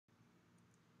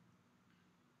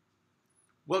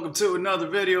Welcome to another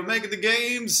video making the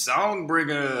game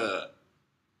Songbringer.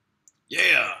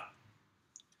 Yeah.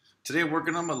 Today I'm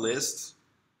working on my list.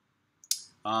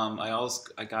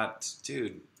 Last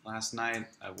night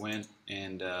I went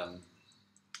and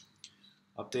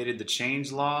updated the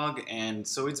change log, and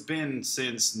so it's been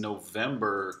since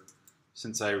November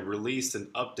since I released an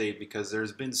update because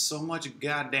there's been so much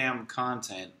goddamn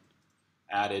content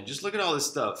added. Just look at all this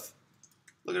stuff.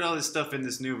 Look at all this stuff in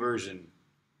this new version.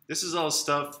 This is all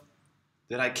stuff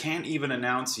that I can't even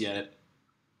announce yet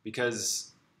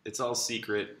because it's all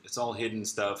secret. It's all hidden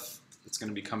stuff. It's going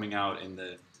to be coming out in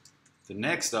the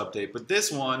next update. But this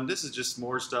is just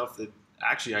more stuff that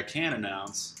actually I can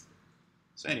announce.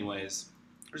 So anyways,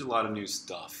 there's a lot of new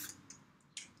stuff.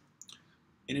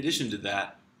 In addition to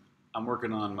that, I'm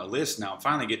working on my list now.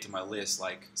 Finally get to my list.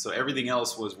 So everything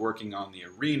else was working on the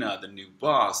arena, the new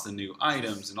boss, the new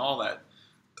items, and all that.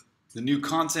 The new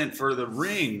content for the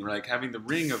ring, like having the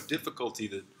ring of difficulty,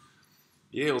 the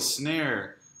Yale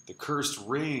snare, the cursed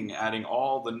ring, adding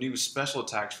all the new special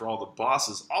attacks for all the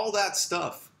bosses. All that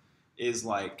stuff is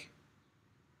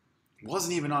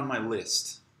wasn't even on my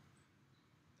list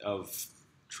of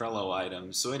Trello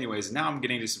items. So anyways, now I'm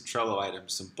getting to some Trello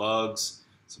items, some bugs,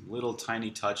 some little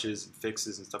tiny touches and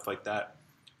fixes and stuff like that.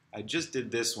 I just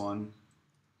did this one.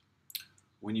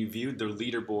 When you viewed the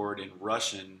leaderboard in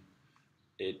Russian,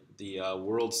 the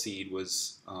world seed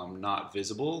was not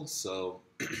visible, so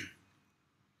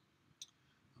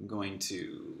I'm going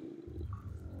to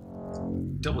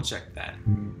double check that.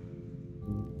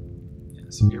 Yeah,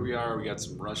 so here we are, we got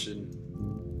some Russian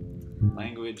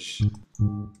language,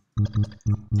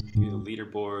 view the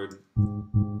leaderboard,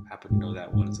 happen to know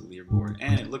that one is a leaderboard,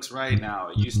 and it looks right now.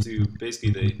 It used to,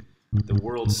 basically the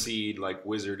world seed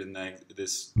wizard in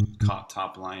this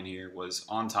top line here was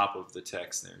on top of the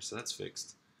text there, so that's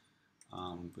fixed.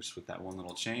 Just with that one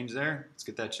little change there. Let's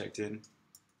get that checked in.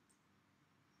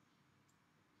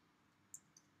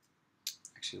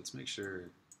 Actually, let's make sure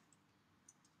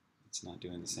it's not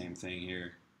doing the same thing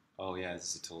here. Oh yeah,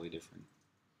 this is totally different.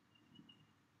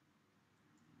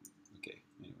 Okay,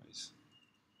 anyways.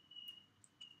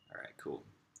 Alright, cool.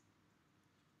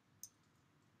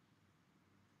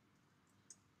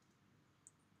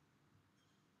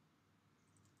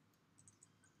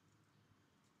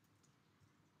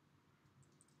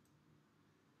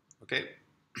 Okay,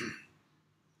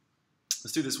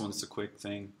 let's do this one. It's a quick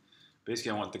thing.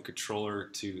 Basically, I want the controller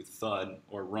to thud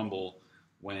or rumble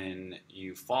when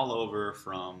you fall over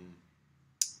from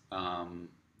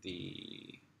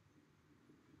the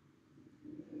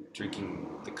drinking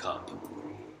the cup,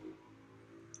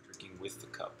 drinking with the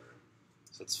cup.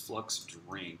 So it's flux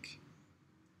drink.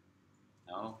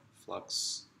 No,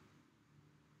 flux.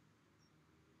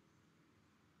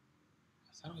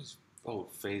 I thought it was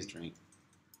phase drink.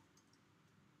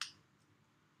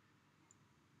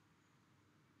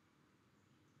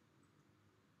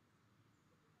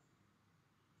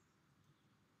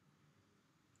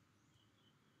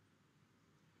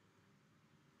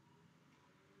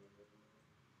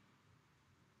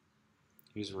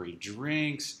 Here's where he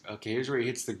drinks. Okay, here's where he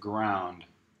hits the ground.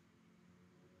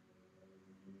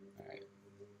 Alright.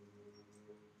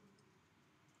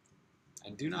 I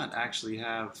do not actually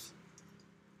have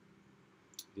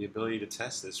the ability to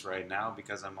test this right now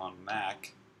because I'm on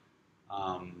Mac.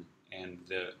 And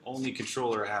the only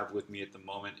controller I have with me at the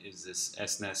moment is this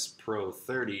SNES Pro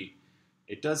 30.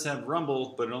 It does have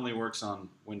rumble, but it only works on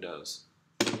Windows.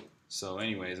 So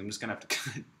anyways, I'm just going to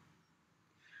have to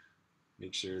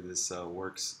make sure this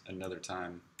works another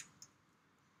time.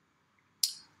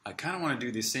 I kind of want to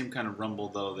do the same kind of rumble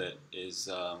though that is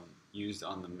used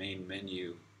on the main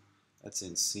menu. That's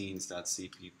in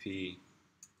scenes.cpp.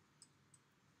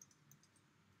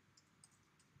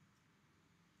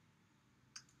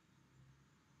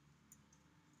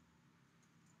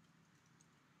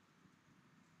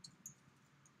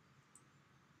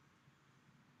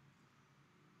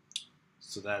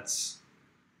 So that's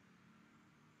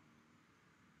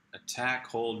attack,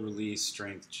 hold, release,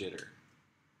 strength, jitter.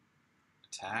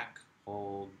 Attack,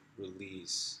 hold,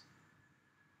 release.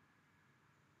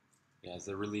 Yeah,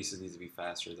 the releases need to be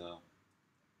faster though.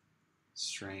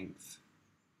 Strength,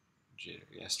 jitter.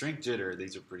 Yeah, strength, jitter,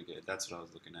 these are pretty good. That's what I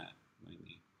was looking at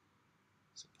mainly.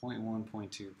 So 0.1,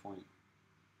 0.2, point.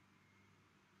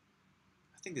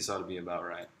 I think this ought to be about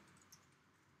right.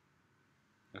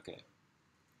 Okay.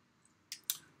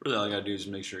 Really all I gotta do is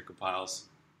make sure it compiles.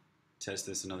 Test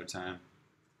this another time.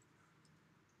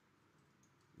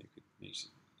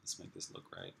 Let's make this look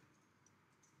right.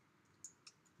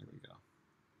 There we go.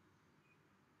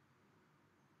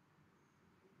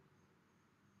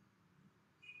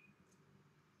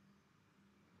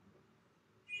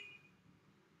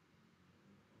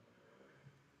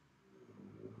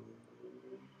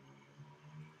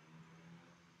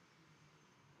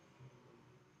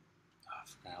 I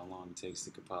forgot how long it takes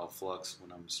to compile flux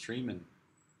when I'm streaming,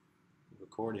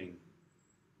 recording.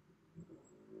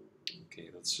 Okay,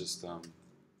 let's just get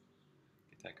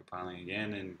that compiling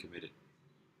again and commit it.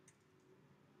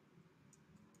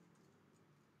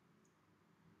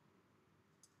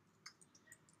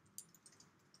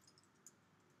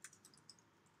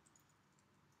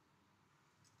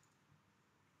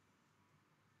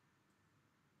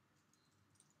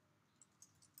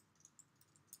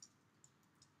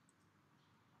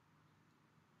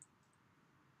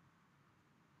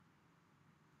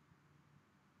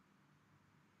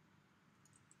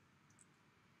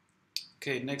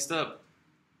 Okay, next up,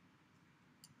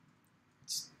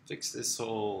 let's fix this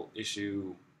whole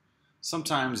issue.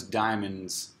 Sometimes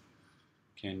diamonds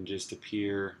can just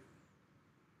appear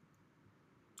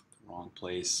in the wrong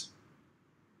place.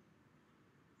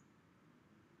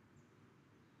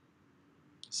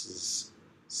 This is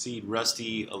Seed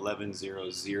Rusty 1100.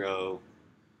 It's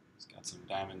got some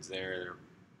diamonds there. They're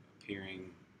appearing.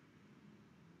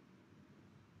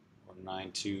 Or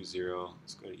 920.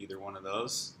 Let's go to either one of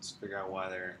those. Let's figure out why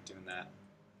they're doing that.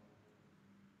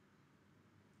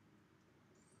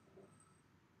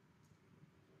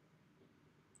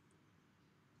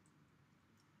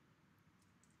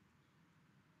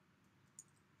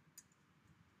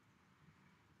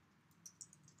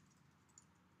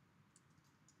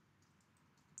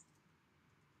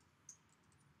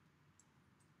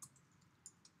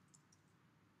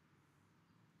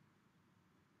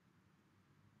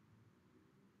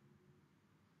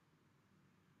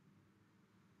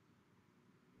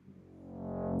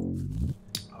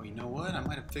 Oh, you know what? I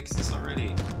might have fixed this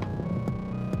already.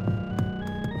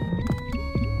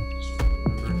 Just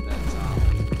remembered that.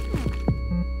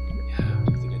 Yeah,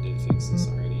 I think I did fix this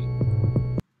already.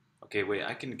 Okay, wait.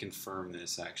 I can confirm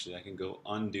this. Actually, I can go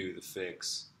undo the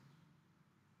fix.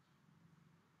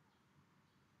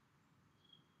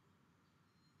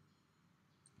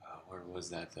 Where was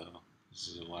that though? This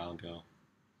is a while ago.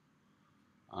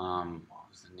 What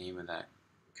was the name of that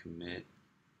commit?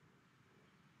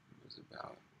 It was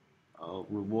about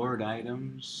reward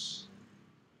items.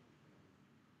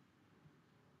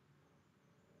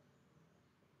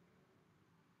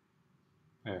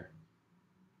 Where?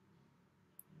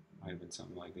 Might have been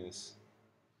something like this.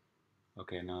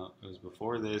 Okay, no, it was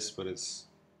before this, but it's...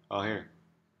 Oh, here.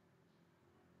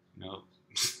 Nope.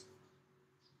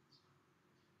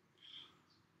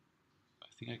 I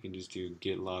think I can just do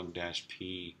git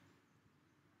log-p.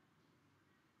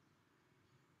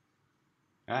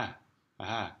 Ah,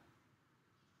 aha.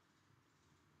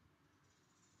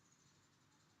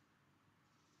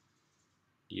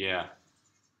 Yeah,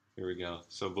 here we go.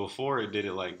 So before it did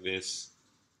it like this,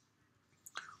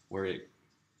 where it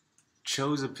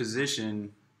chose a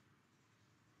position.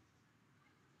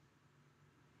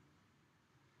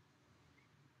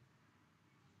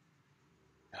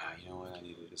 You know what? I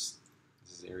need to just...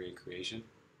 This is area creation.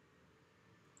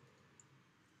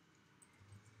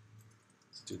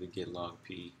 Let's do the git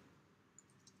log-p.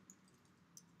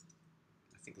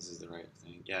 I think this is the right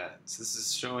thing. Yeah, so this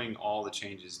is showing all the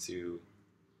changes to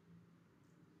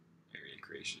area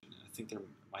creation. I think there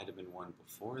might have been one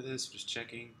before this, just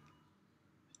checking.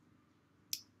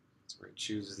 It's where it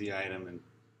chooses the item and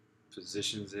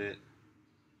positions it.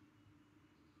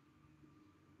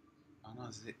 Oh no,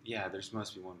 yeah, there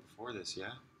must be one before this,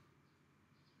 yeah?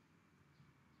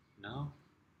 No?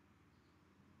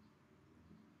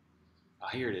 Oh,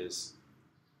 here it is.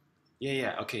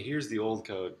 Yeah, okay, here's the old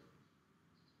code.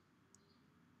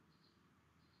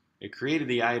 It created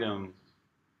the item,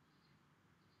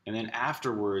 and then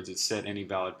afterwards it set any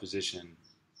valid position.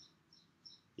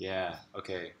 Yeah,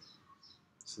 okay.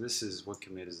 So this is, what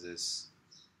commit is this?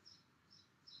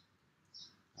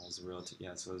 That was a relative,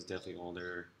 yeah, so it was definitely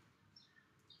older.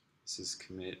 This is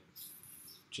commit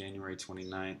January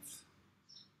 29th.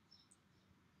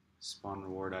 Spawn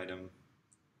reward item.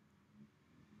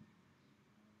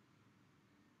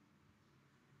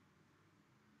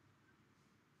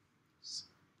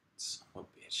 Son of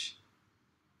a bitch.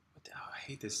 What the hell? I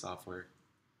hate this software.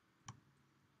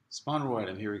 Spawn reward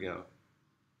item, here we go.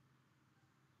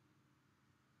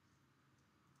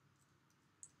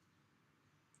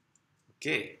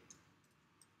 Okay.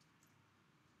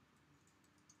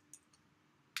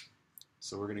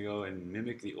 So we're going to go and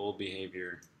mimic the old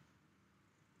behavior.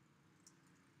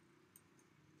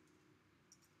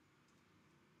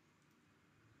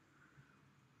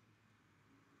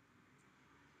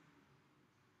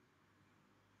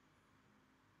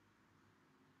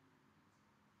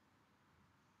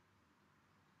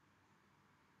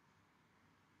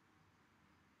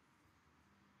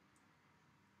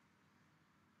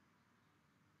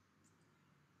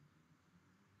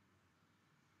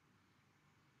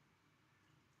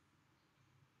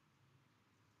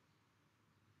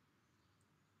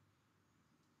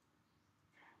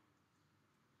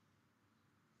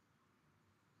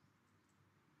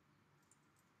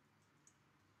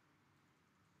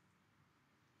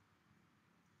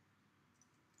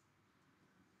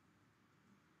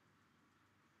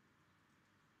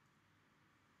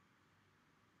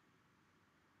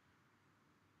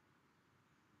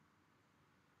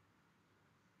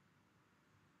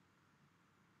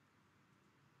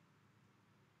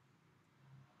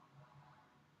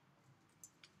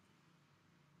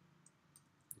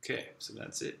 Okay, so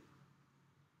that's it.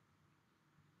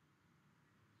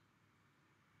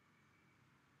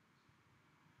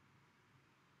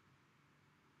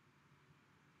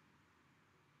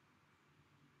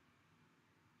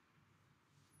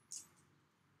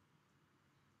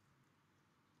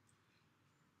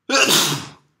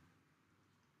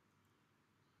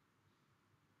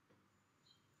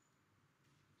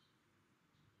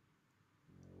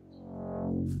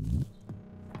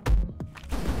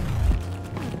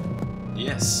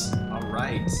 Yes, all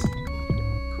right.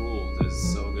 Cool, this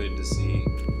is so good to see.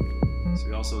 So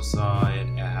we also saw it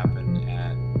happen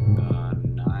at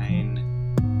 9.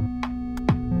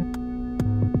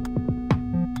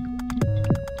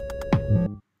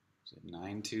 Is it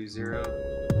 920?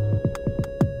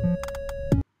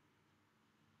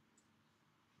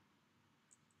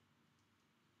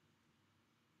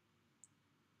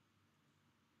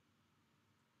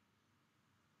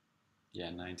 Yeah,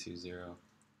 920.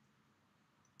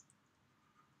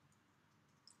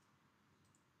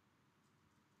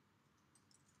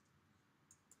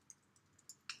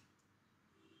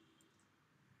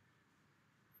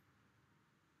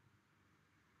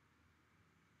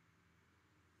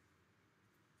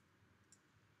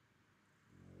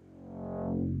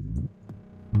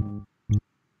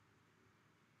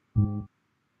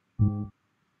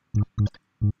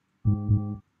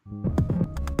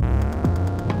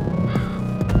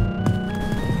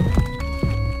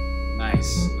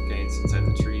 Nice. Okay, it's inside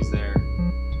the trees there.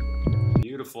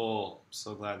 Beautiful.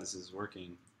 So glad this is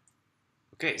working.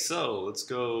 Okay, so let's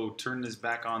go turn this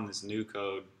back on, this new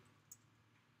code.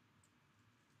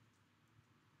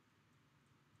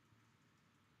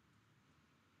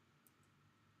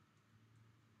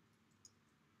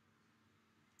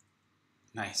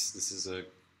 Nice. This is a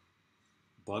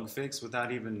bug fix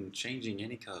without even changing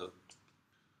any code.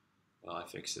 Well, I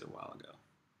fixed it a while ago.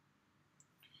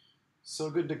 So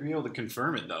good to be able to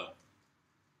confirm it, though.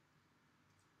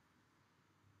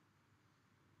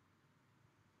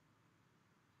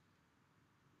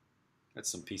 That's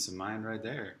some peace of mind right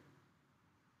there.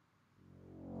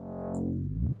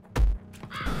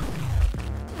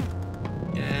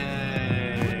 Yay!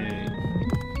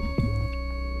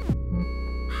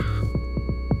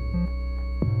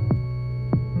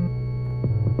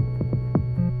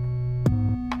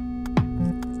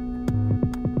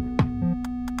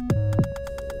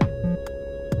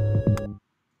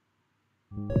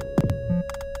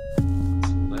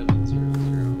 It's 11:00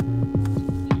 here.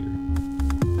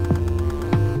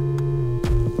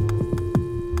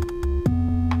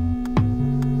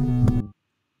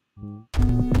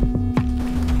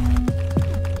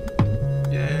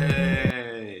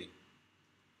 Yay!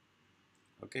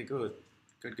 Okay, good.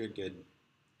 Good. Can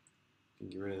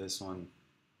get rid of this one.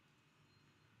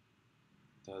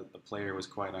 The player was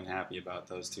quite unhappy about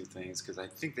those two things because I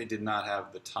think they did not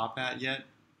have the top hat yet.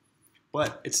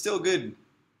 But it's still good.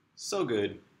 So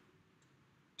good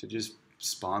to just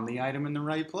spawn the item in the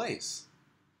right place.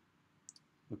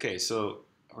 Okay, so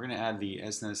we're going to add the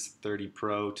SNES 30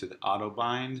 Pro to the auto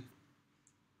bind.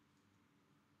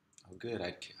 Oh, good.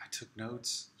 I took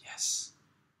notes. Yes.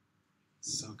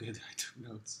 So good I took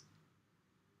notes.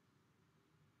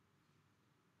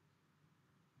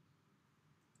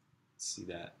 Let's see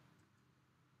that.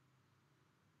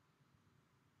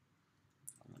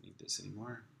 I don't need this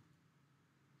anymore.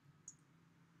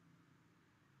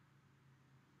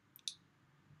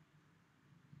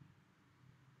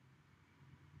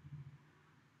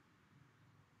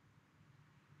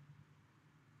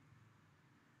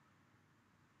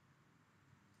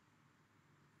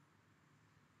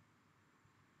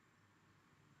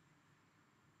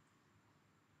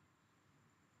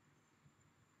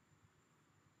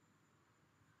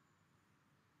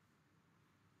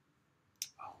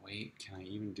 Oh, wait. Can I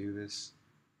even do this?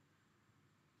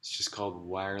 It's just called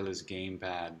wireless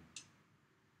gamepad.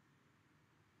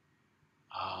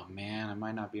 Oh, man. I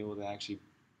might not be able to actually...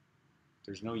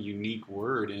 There's no unique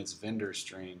word in its vendor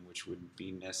string, which would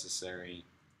be necessary.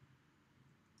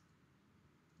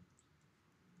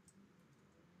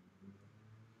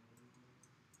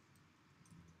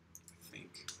 I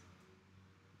think.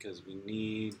 Because we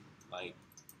need, like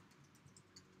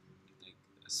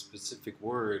a specific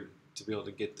word to be able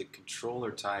to get the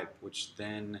controller type, which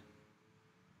then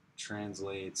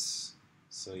translates.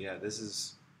 So yeah,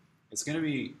 it's going to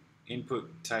be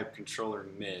input type controller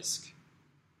MISC.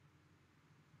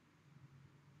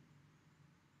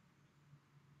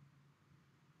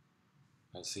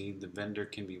 See, the vendor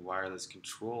can be wireless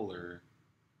controller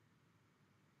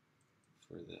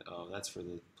for that's for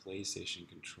the PlayStation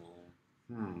controller.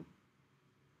 I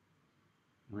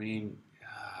mean,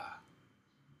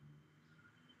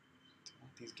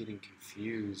 He's getting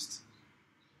confused.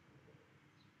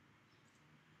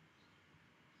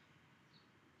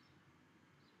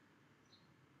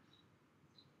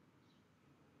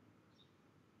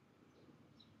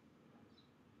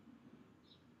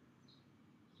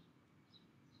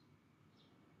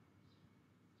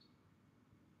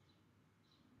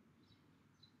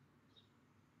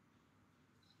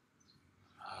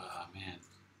 Ah, man.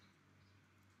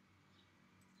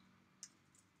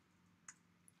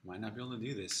 Might not be able to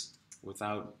do this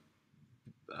without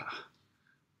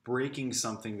breaking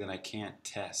something that I can't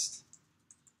test.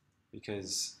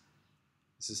 Because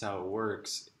this is how it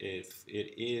works. If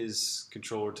it is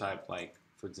controller type, like,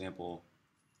 for example,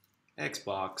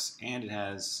 Xbox, and it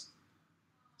has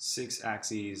 6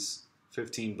 axes,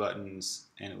 15 buttons,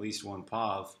 and at least 1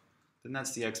 POV, then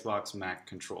that's the Xbox Mac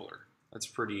controller. That's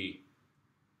pretty,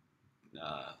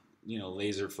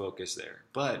 laser focused there.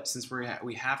 But since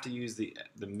we have to use the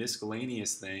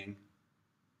miscellaneous thing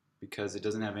because it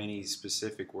doesn't have any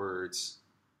specific words.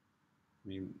 I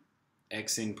mean,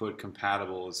 X input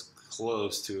compatible is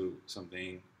close to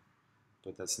something,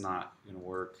 but that's not going to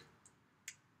work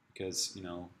because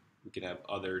we could have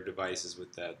other devices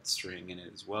with that string in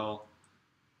it as well.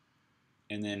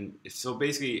 And then,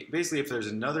 basically, if there's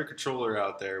another controller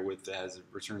out there that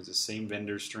returns the same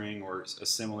vendor string or a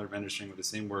similar vendor string with the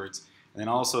same words, and then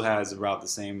also has about the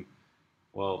same,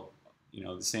 the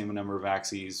same number of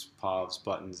axes, POVs,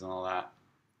 buttons, and all that,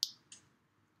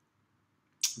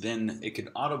 then it could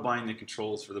auto-bind the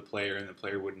controls for the player, and the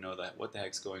player wouldn't know that what the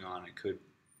heck's going on. It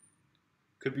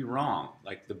could be wrong.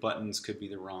 Like the buttons could be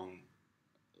the wrong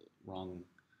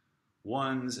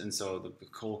ones, and so the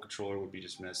whole controller would be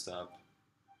just messed up.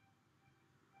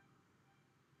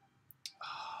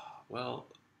 Well,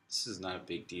 this is not a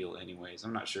big deal anyways.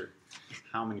 I'm not sure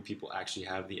how many people actually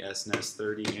have the SNES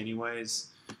 30 anyways.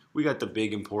 We got the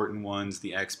big important ones,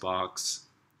 the Xbox,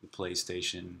 the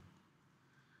PlayStation.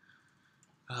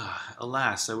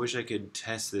 Alas, I wish I could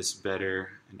test this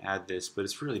better and add this, but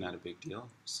it's really not a big deal,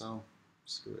 so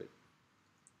screw it.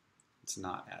 Let's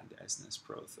not add the SNES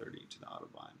Pro 30 to the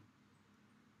Autobind.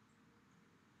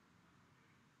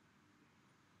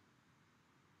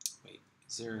 Wait,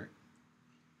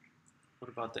 what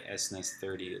about the SNES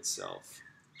 30 itself?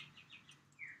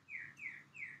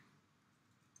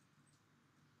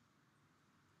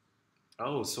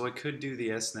 Oh, so I could do the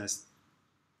SNES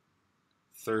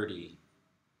 30.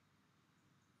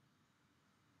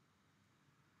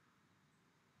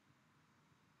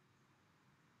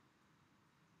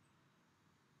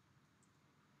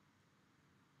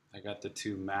 I got the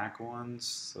 2 Mac ones,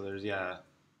 so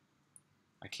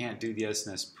I can't do the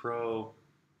SNES Pro.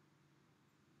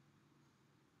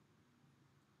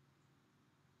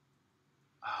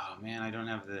 Oh man, I don't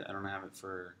have it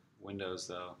for Windows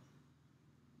though.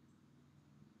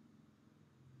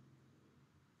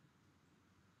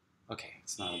 Okay,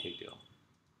 it's not a big deal.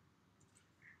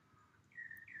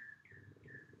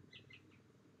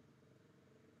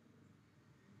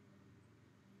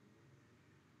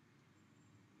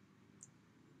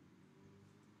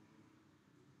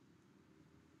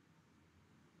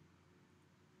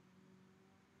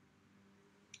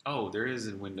 Oh, there is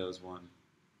a Windows one.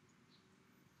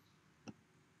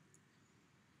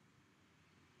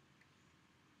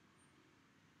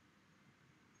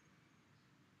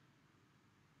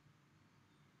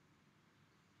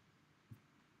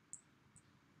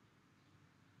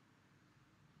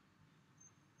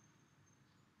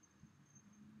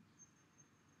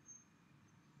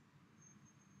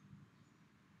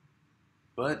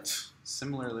 But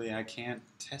similarly, I can't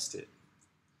test it.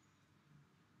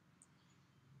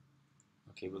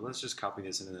 Okay, but let's just copy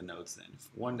this into the notes then. If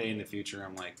one day in the future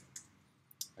I'm like,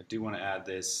 I do want to add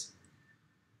this,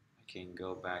 I can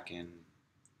go back and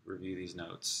review these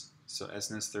notes. So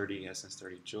SNES 30, SNES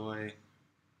 30 Joy,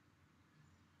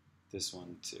 this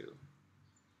one too.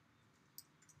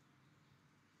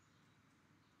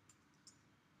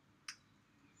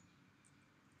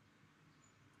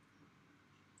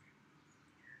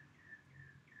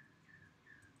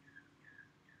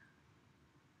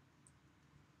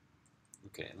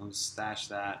 Okay, let's stash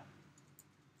that.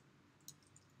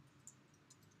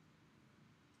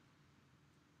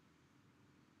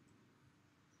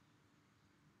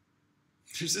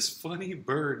 There's this funny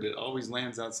bird that always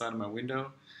lands outside of my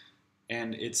window,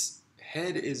 and its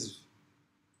head has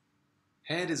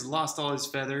lost all his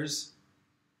feathers,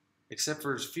 except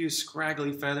for a few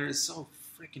scraggly feathers. It's so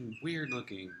freaking weird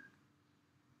looking.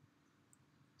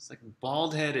 It's like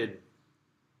bald-headed.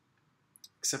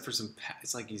 Except for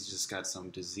it's like he's just got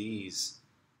some disease.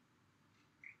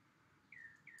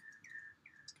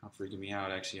 It's kind of freaking me out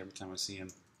actually every time I see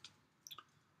him.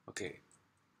 Okay.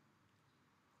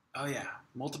 Oh yeah,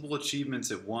 multiple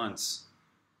achievements at once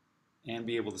and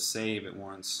be able to save at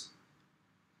once.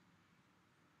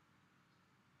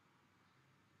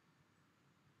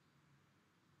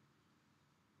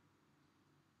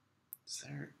 Is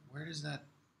there, where does that,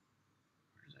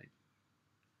 where does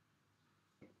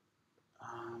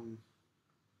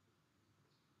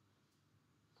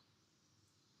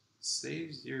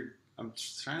saves your, I'm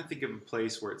trying to think of a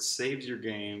place where it saves your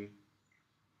game.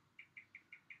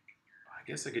 I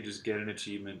guess I could just get an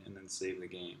achievement and then save the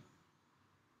game.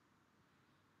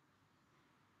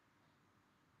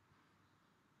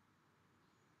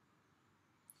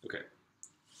 Okay.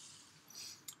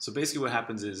 So basically what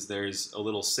happens is there's a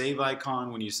little save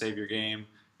icon when you save your game,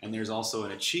 and there's also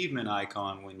an achievement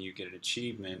icon when you get an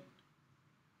achievement.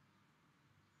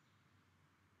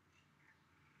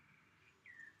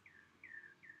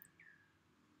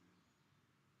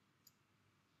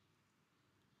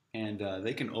 And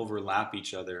they can overlap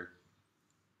each other.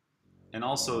 And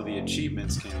also the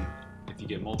achievements can, if you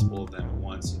get multiple of them at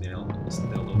once, they'll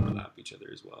overlap each other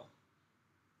as well.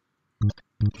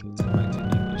 Let's go back to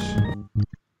English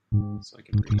so I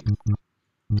can read.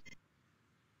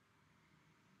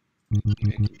 Maybe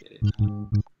I can get it.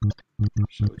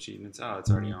 Show achievements. Oh, it's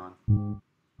already on.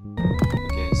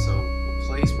 Okay, so a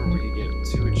place where we can get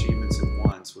 2 achievements at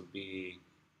once would be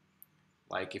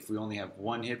like if we only have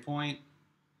 1 hit point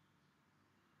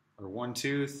or 1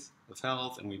 tooth of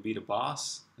health and we beat a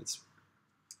boss. It's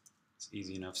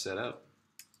easy enough setup.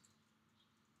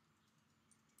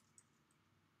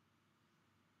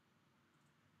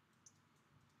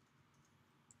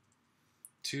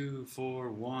 Two,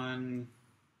 4, 1.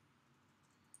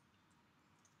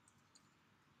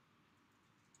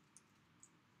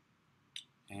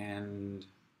 And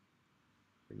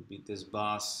we can beat this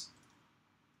boss.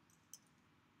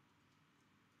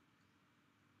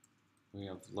 We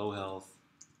have low health.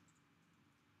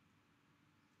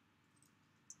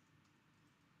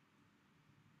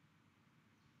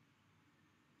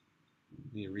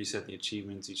 We need to reset the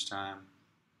achievements each time.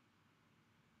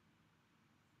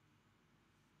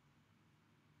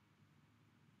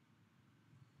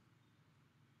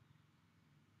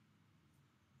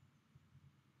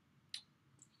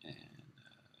 And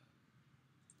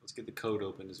let's get the code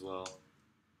open as well.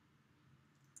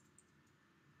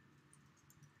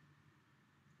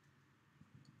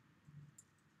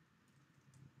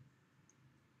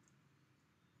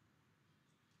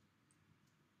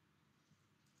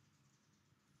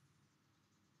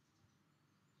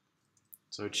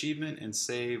 So achievement and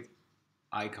save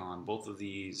icon, both of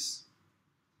these,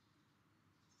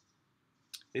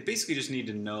 they basically just need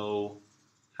to know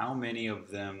how many of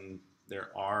them there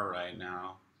are right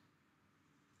now.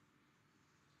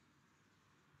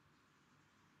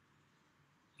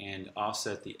 And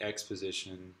offset the X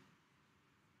position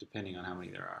depending on how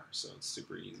many there are. So it's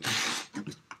super easy.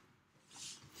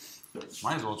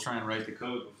 Might as well try and write the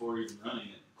code before even running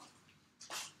it.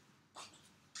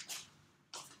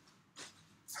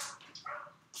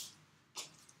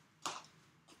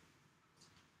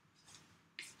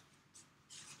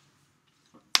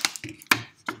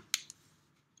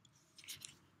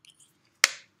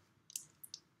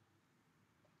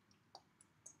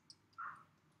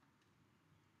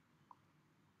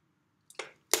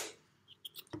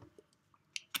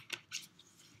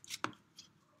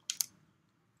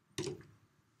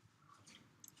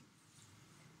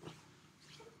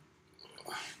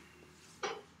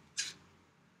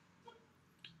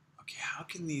 How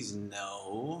can these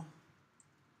know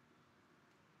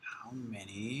how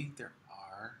many there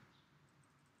are?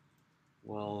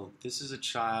 Well, this is a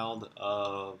child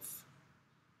of...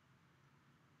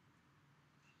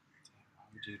 How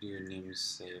would you do your NIM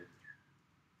save?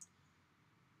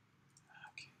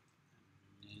 Okay,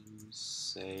 NIM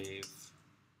save.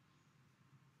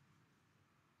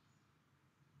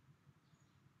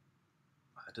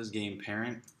 Does game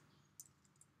parent?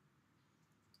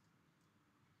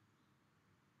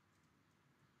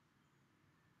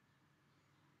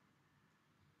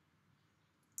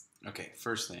 Okay,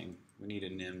 first thing, we need a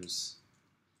NIMS.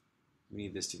 We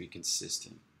need this to be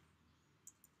consistent.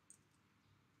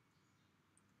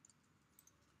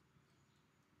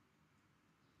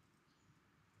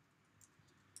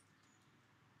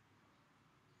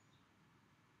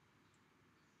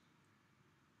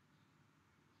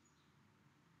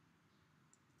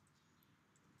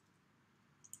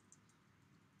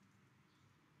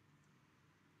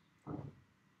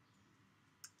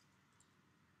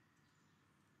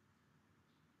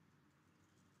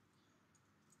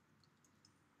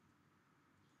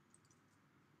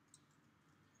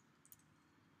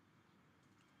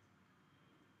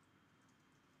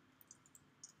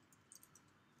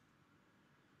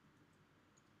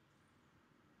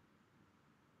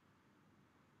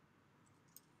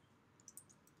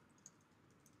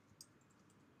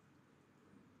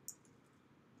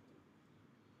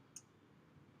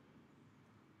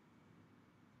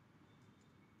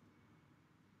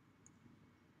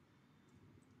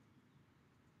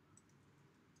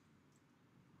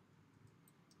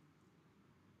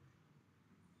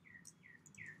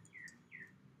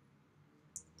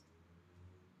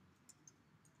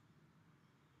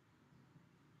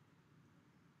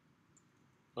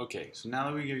 Okay, so now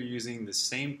that we are using the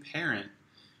same parent,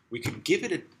 we could give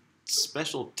it a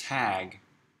special tag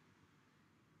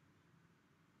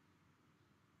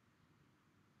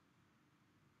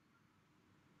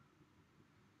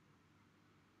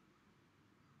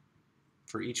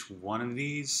for each one of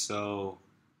these so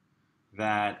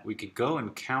that we could go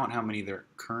and count how many there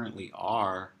currently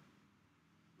are.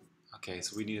 Okay,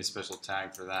 so we need a special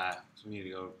tag for that. So we need to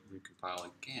go recompile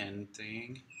again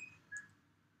thing.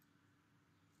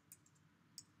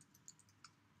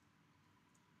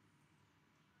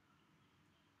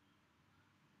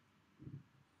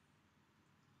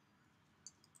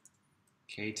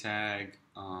 K tag.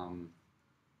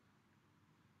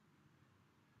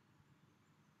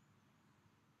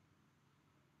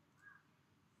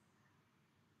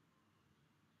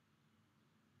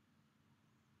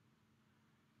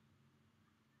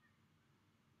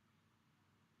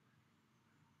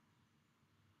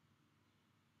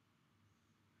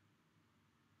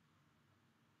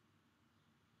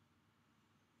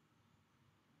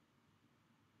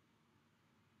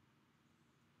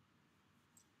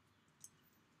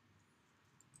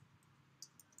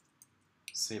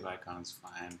 Save icon's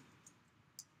fine.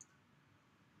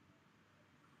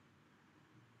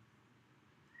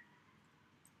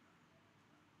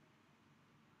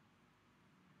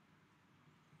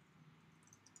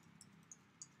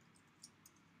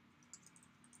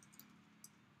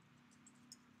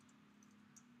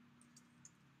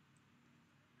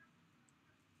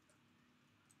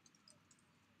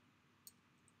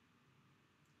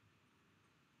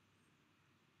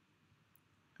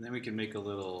 And then we can make a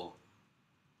little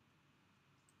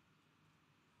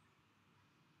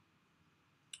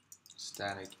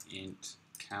static int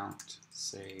count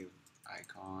save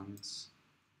icons.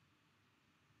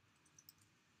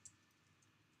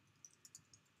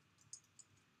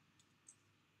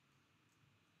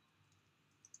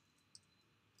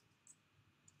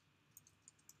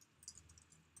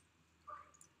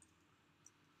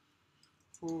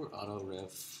 For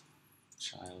auto-ref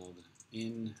child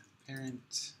in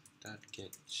parent dot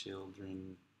get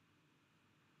children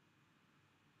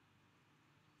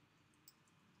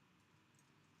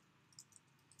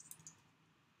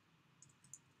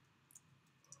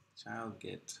child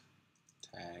get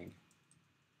tag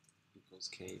equals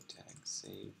k tag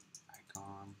save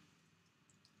icon.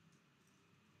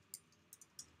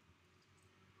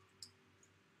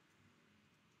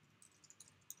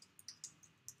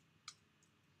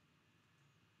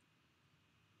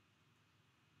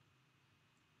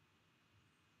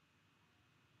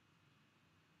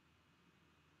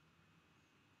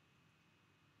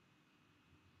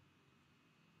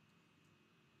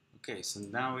 Okay, so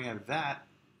now we have that.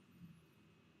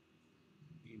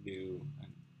 We do,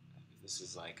 this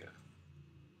is like a,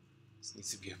 this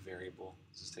needs to be a variable.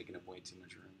 This is taking up way too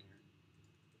much room here.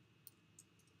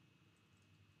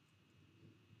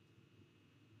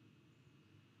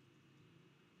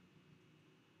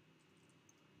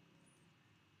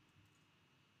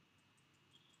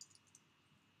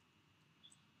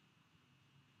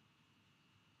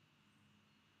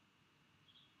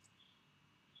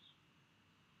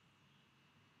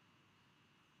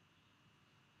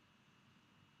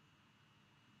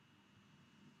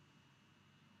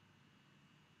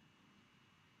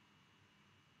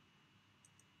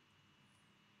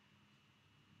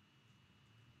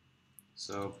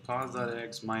 So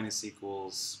pos.x minus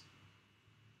equals,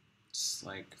 it's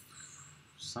like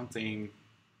something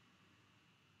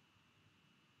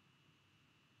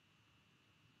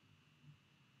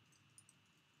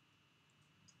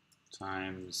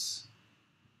times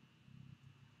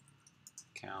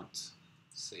count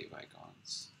save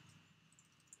icons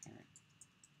parent.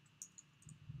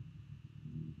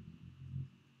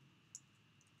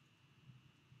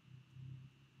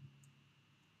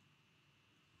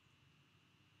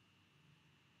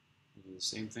 We do the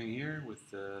same thing here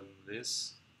with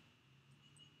this.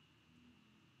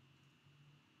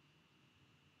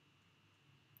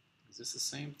 Is this the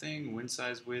same thing? Win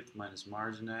size width minus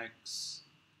margin x,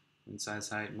 win size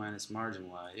height minus margin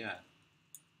y. Yeah.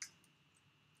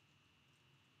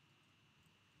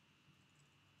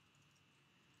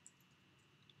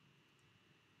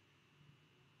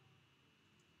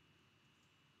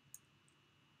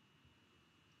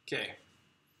 Okay.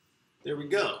 There we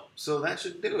go. So that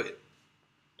should do it.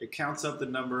 It counts up the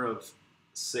number of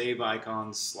save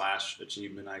icons slash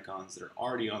achievement icons that are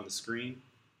already on the screen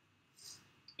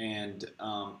and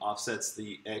offsets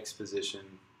the X position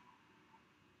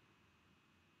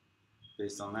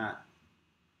based on that.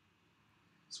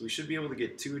 So we should be able to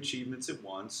get 2 achievements at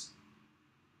once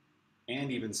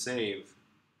and even save,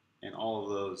 and all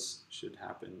of those should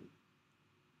happen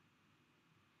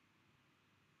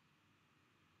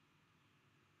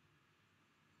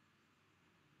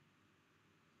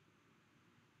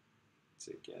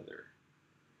together.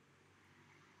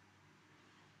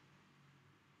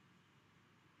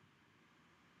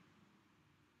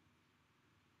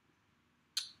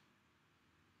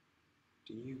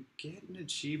 Do you get an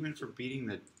achievement for beating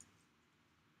the...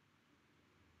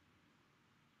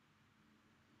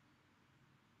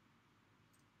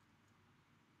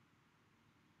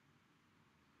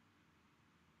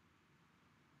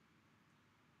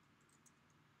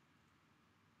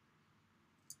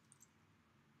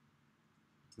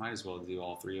 Might as well do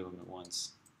all three of them at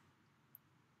once.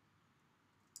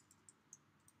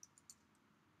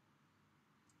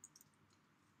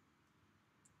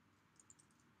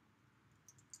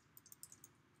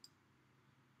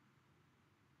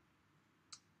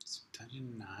 Is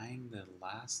Dungeon 9 the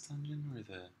last dungeon or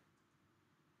the...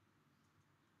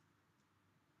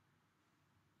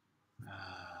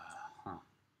 Huh.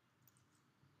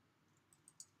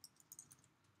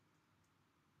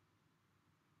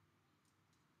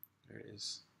 There it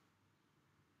is.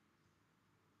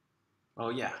 Oh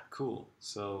yeah, cool.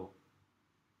 So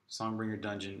Songbringer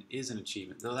Dungeon is an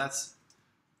achievement. Though that's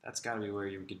got to be where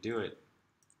you could do it.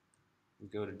 We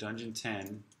go to Dungeon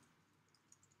 10,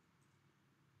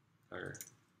 or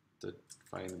the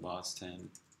fighting the boss 10.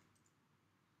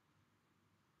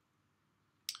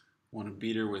 Want to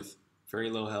beat her with very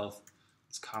low health.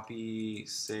 Let's copy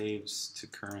saves to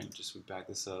current. Just we back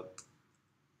this up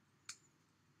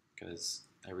because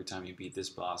every time you beat this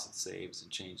boss, it saves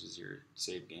and changes your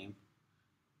save game.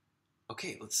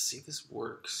 Okay, let's see if this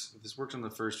works. If this works on the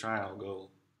first try, I'll go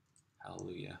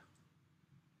hallelujah.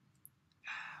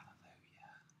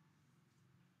 Hallelujah.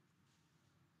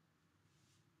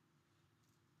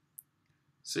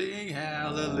 Sing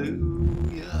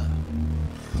hallelujah.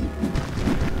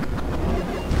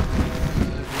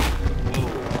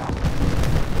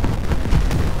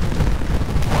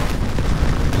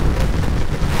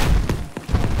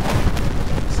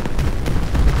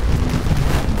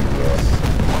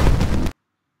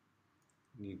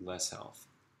 Need less health.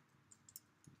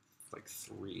 Like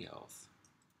 3 health.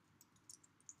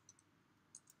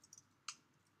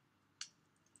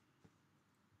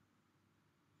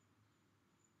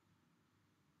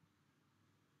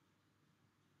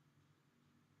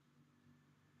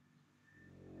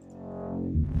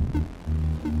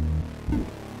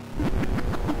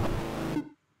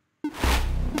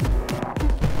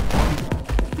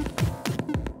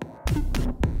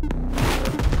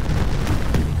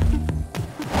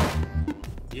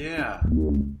 Yeah,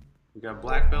 we got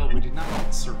black belt. We did not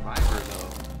get survivor though.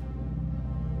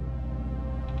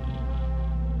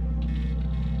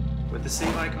 But the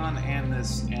save icon and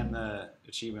the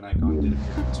achievement icon did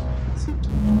appear on screen at the same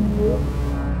time.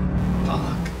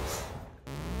 Fuck.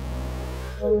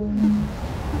 Okay.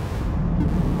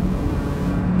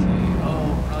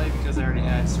 Oh, probably because I already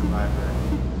had survivor.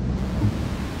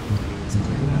 Okay, let's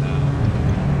clear that out.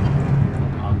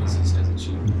 Obviously says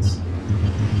achievements.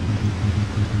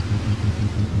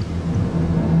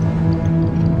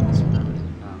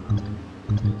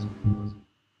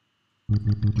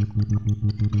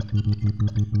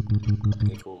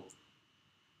 Okay, cool.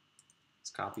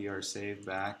 Let's copy our save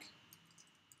back.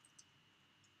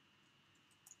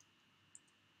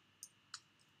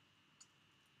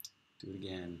 Do it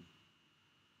again.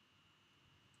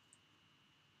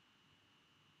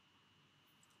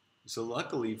 So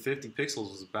luckily 50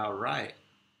 pixels was about right.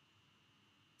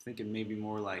 Thinking maybe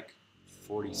more like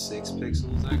 46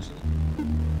 pixels actually.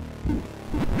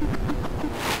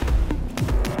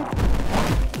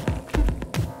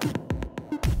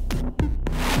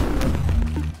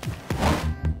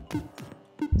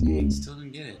 Dang, still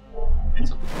didn't get it.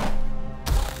 What's up with that?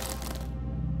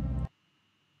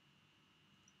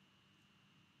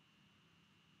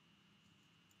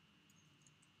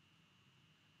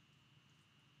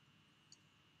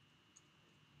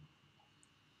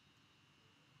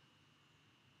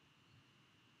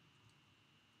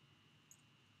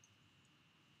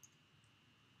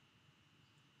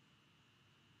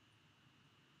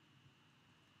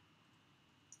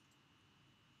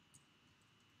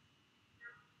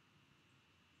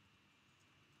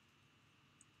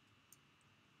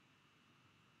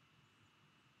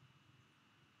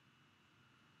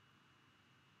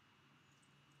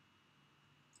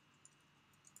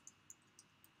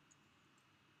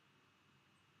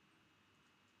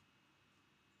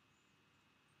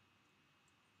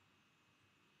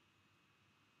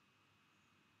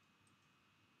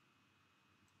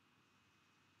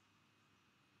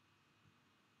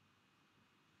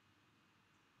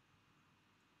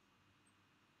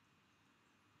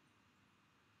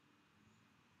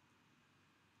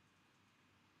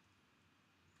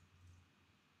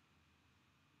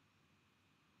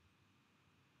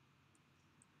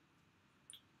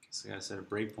 So I gotta set a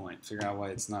breakpoint. Figure out why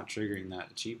it's not triggering that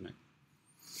achievement.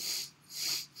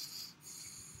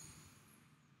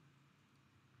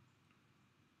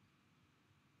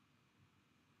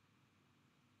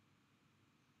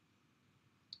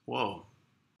 Whoa.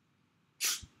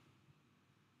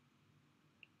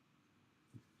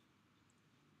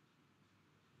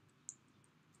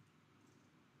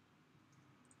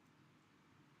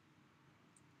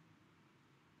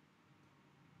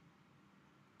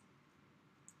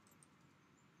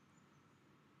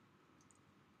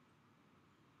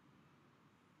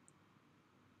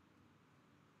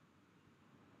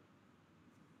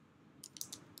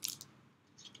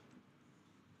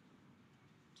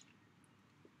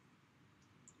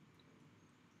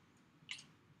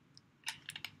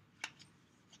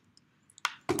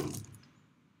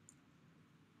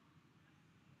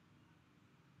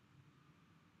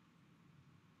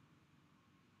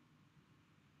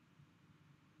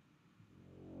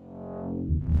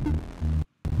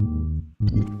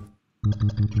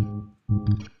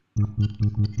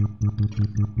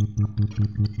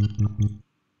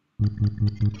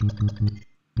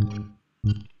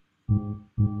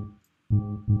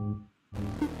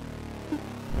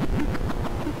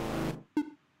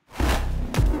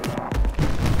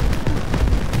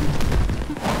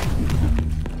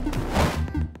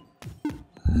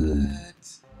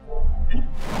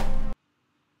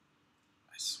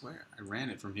 I swear, I ran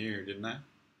it from here, didn't I?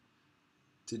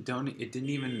 It didn't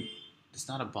even... It's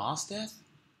not a boss death?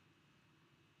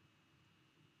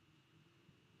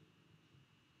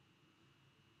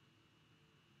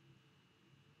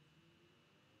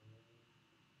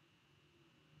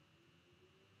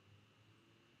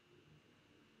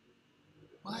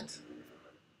 What?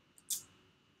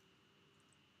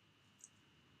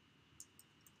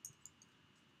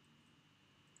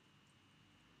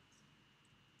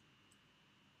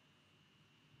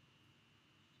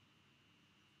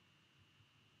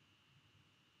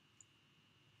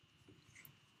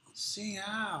 Sing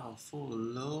out for the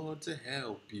Lord to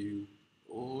help you.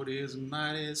 Lord is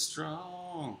mighty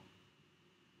strong.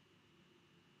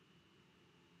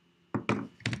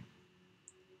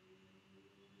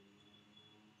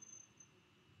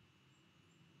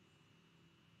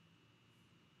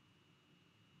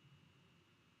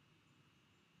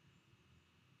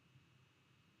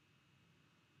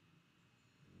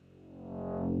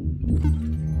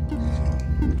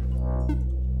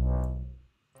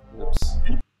 Whoops.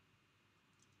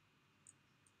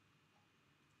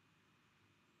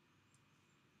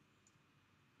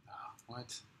 Oh,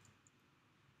 what?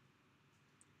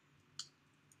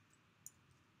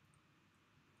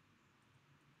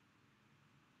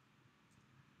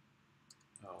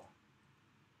 Oh.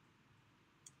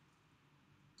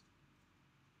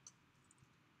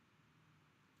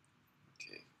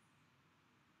 Okay.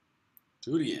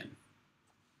 Do it again.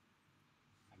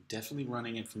 I'm definitely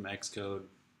running it from Xcode.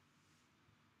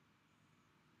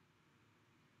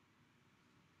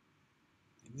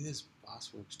 Maybe this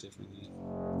boss works differently.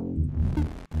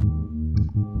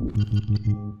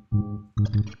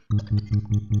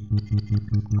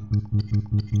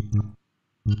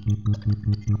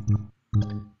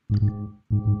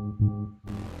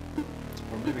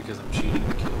 Or maybe because I'm cheating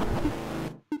to kill her.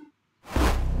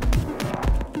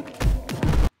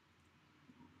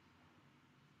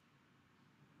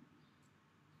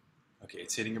 Okay,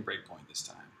 it's hitting a breakpoint this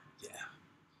time. Yeah.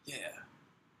 Yeah.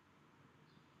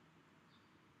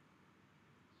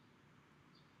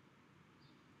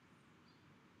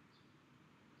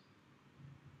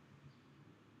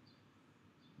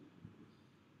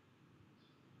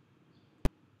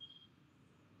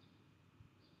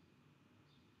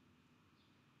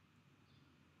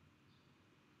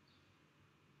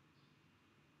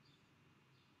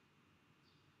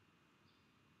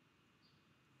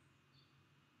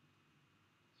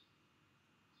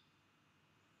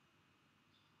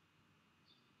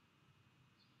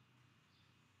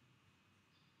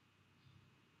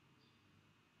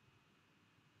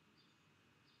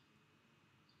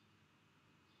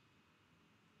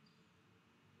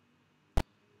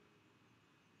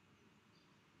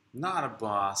 Not a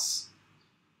boss.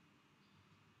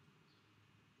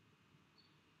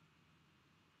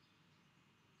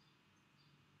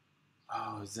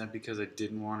 Oh, is that because I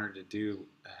didn't want her to do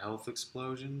a health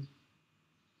explosion?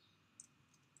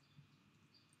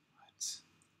 What?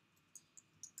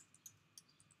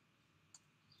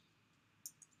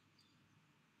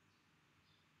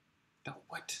 No,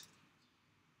 what?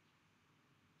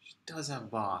 She does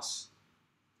have boss.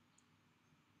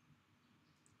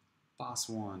 Boss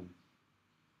 1.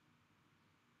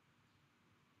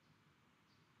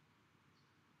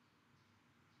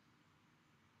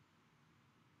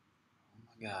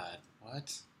 God, what?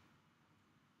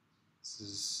 This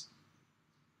is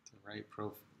the right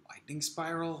lightning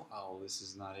spiral? Oh, this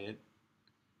is not it.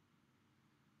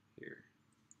 Here,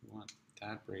 we want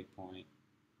that breakpoint.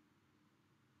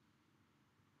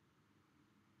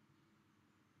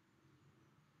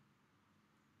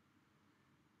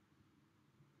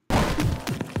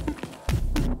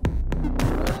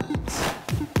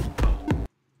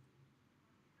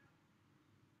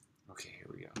 Okay, here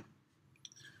we go.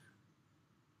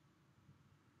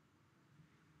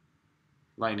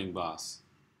 Lightning boss.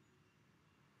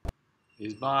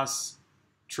 Is boss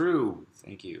true?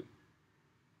 Thank you.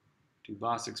 Do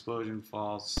boss explosion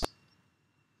false?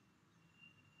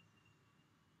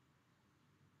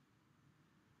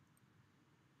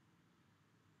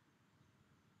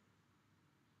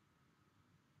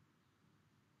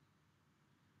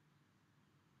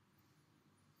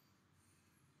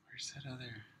 Where's that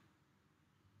other?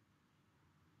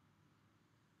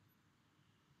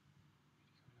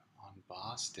 On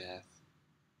boss death.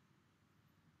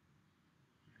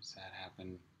 Where's that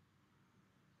happen?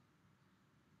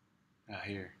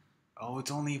 Here. Oh,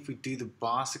 it's only if we do the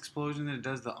boss explosion that it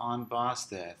does the on boss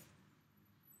death.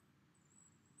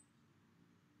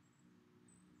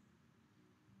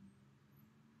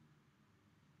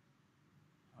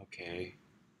 Okay.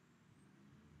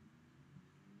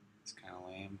 It's kind of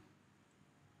lame.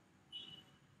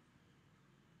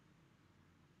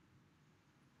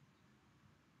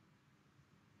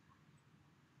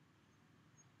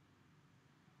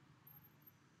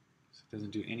 So it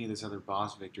doesn't do any of this other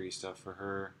boss victory stuff for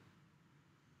her.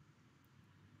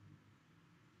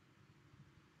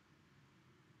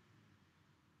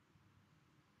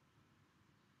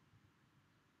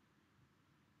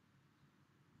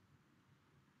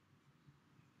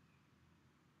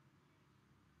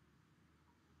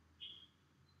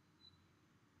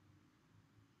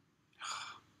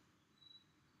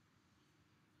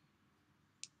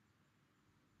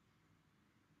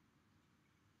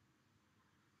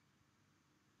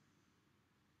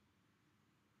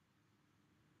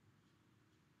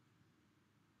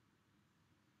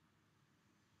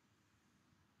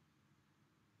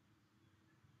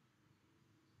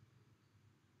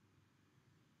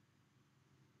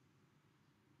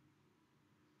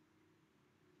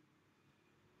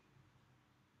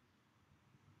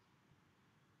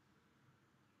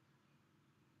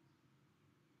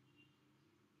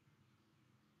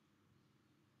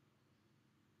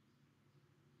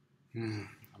 I'm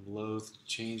loath to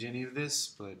change any of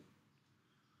this, but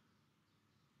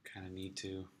kind of need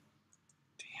to.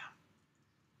 Damn.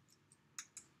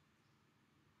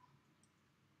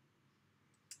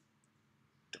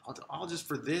 All just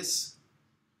for this?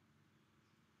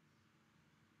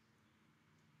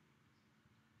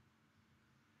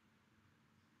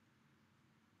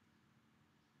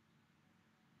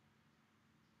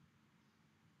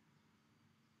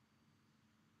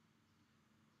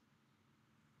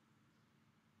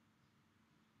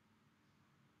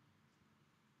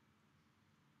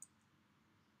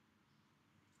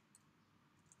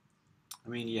 I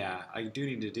mean, yeah, I do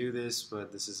need to do this,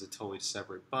 but this is a totally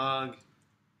separate bug.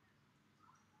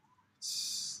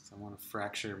 I want to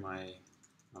fracture my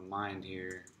mind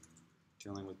here,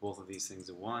 dealing with both of these things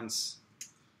at once.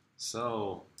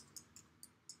 So,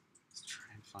 let's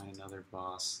try and find another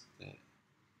boss that...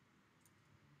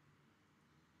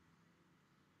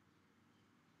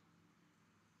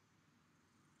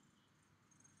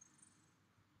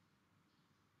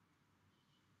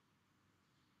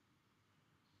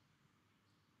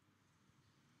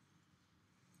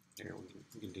 Here,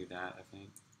 we can do that, I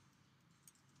think.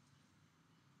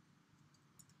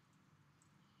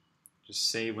 Just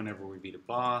save whenever we beat a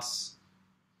boss.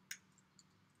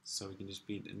 So we can just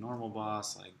beat a normal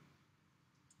boss like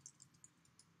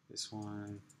this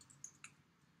one.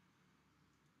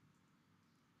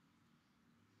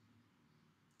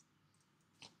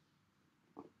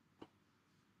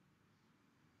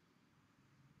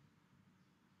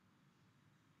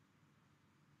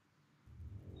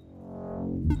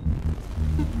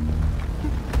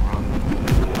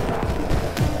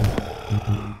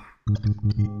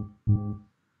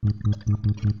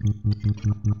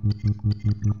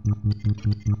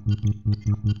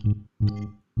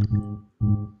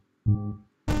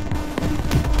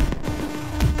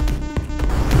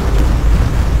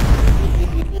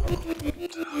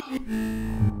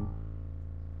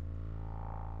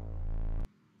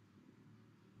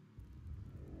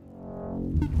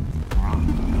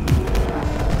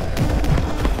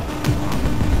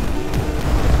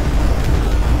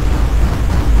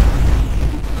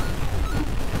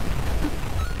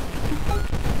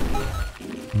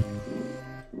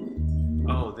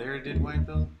 already did white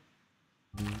belt?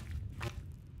 It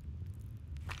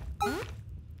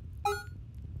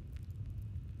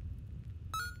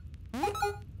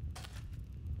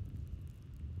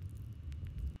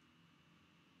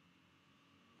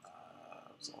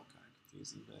was all kind of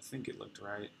confusing, but I think it looked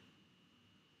right.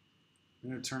 I'm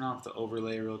going to turn off the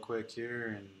overlay real quick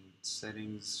here in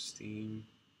settings, Steam.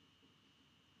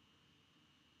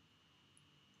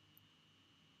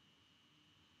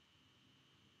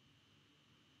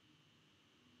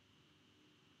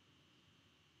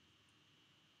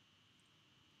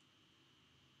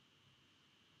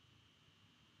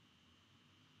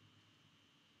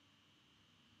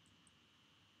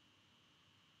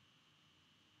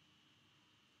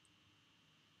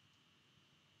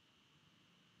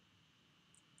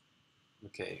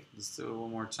 Okay, let's do it one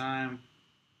more time.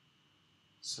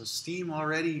 So Steam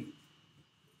already,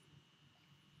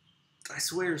 I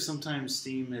swear sometimes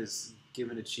Steam has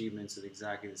given achievements at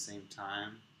exactly the same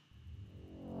time.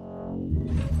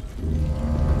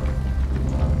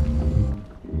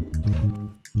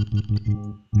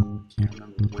 Can't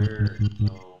remember where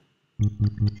though.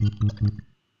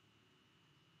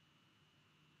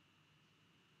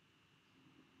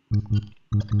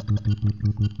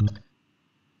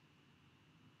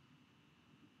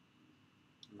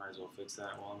 Might as well fix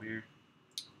that while I'm here.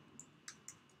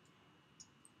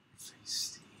 Face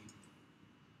Steam.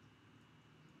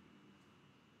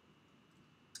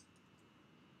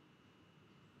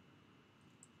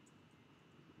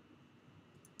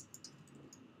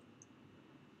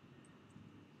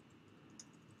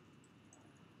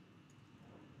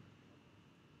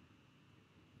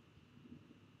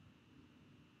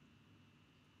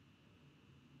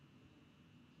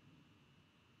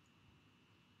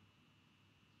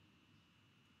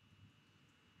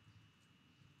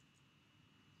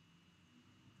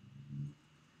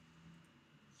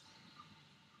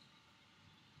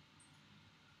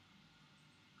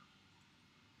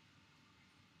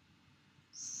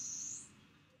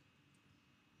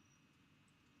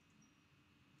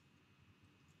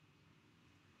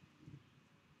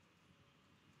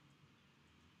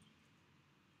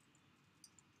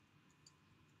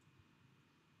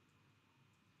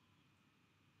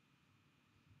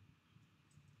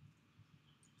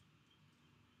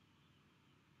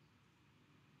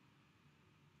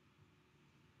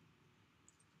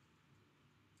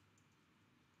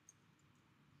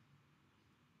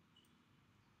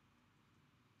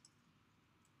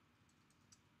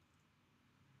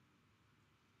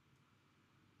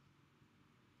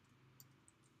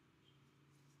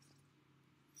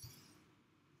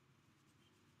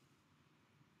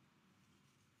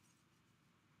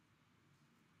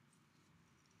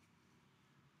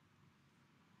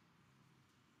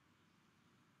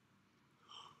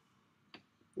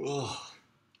 Ugh.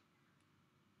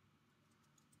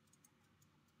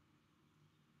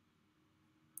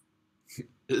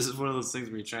 This is one of those things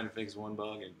where you're trying to fix one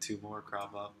bug and two more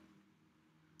crop up.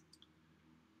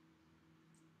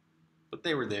 But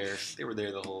they were there. They were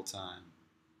there the whole time.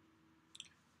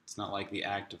 It's not like the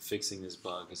act of fixing this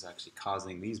bug is actually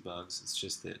causing these bugs. It's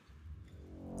just that.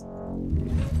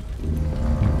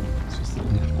 It's just that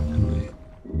it happened that way.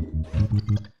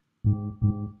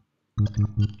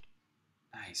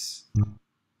 Nice.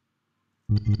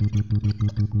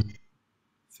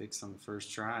 Fixed on the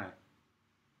first try.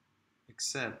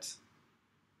 Except.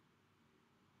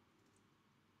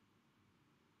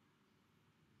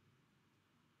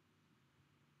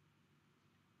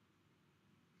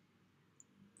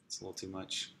 It's a little too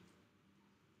much.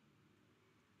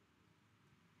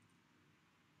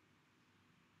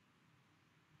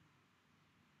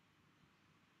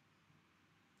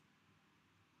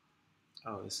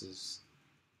 Oh, this is.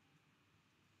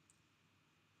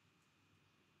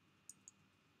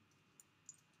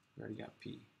 We already got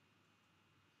P.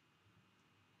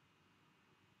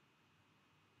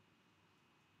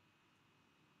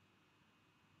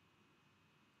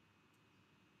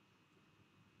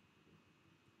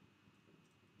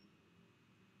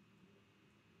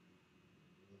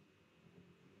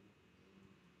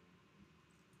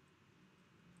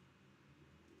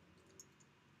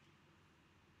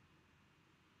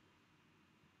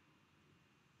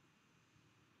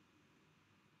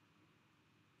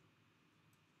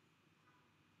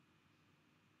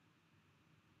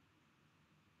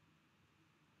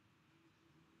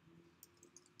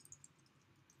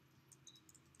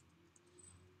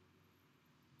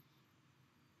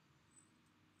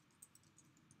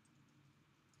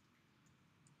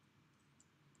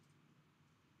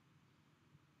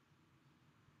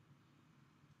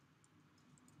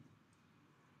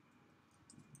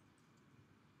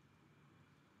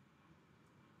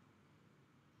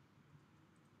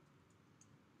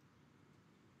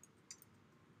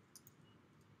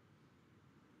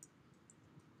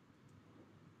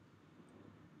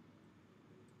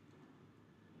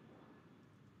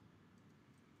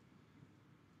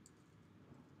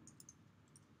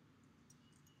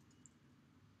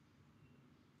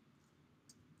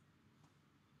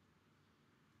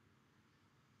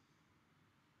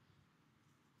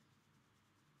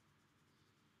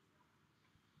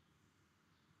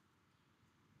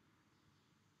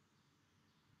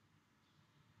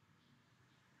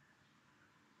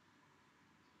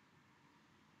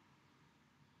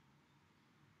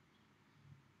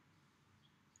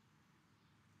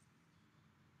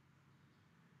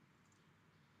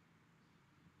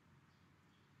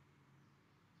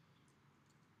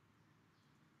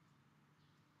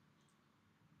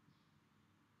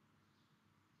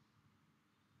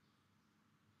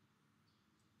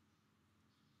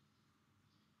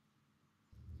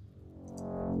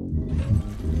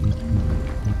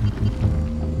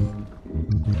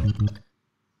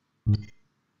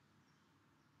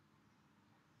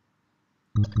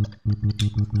 No,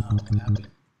 what happened?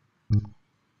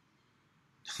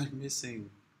 They're missing.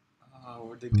 Oh,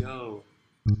 where'd they go?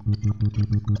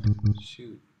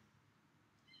 Shoot.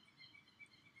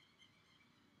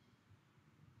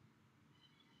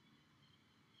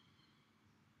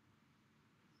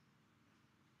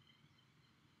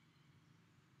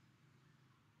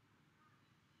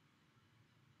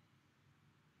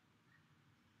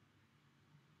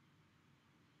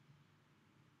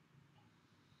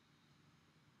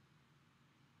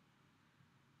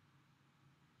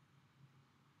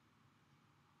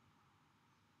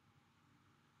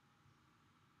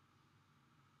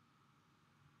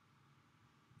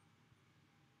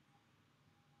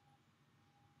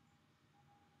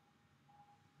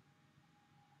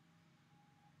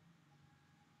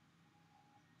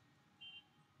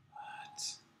 What?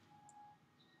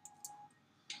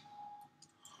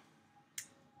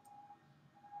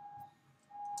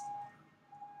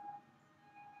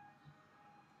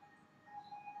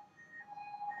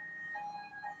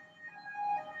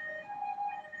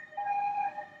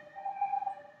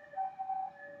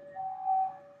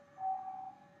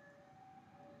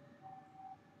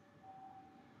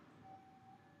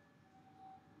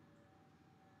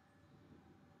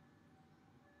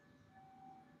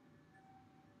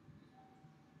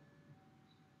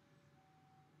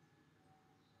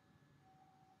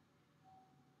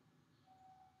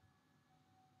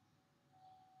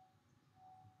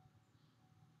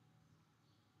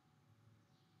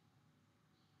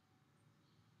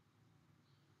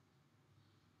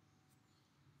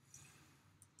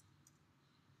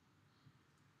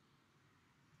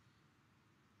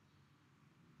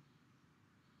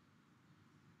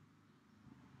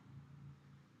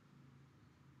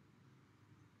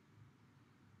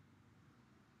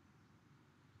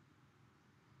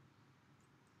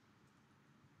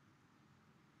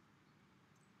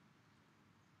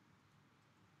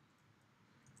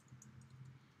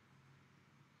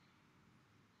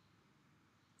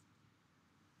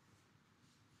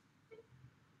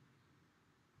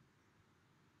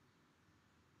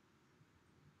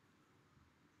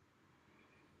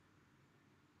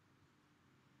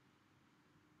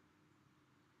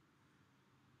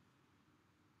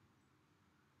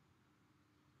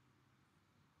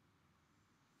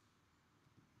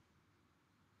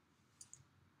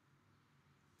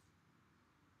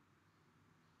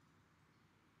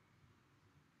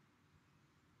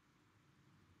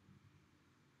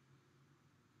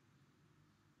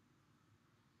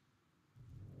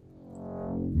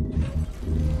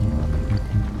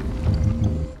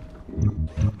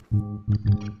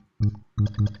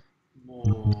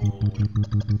 Whoa.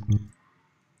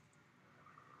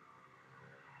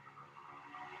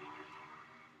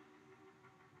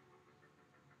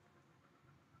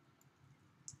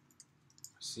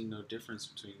 I see no difference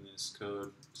between this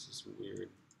code. This is weird.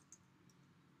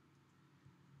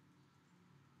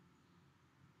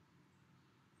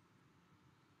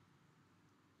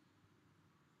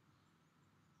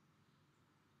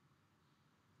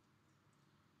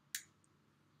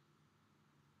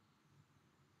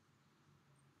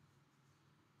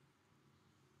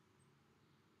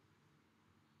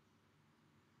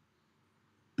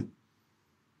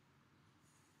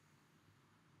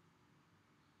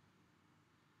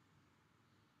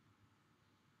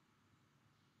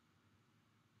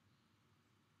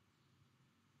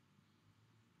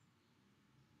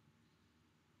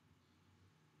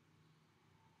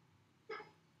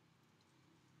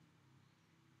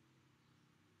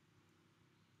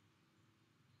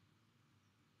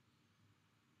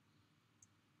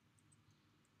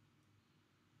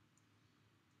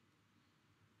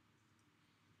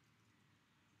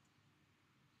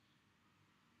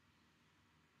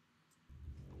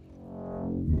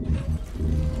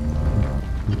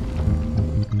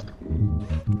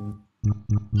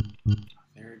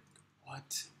 There.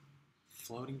 What?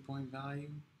 Floating point value?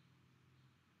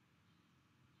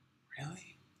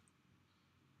 Really?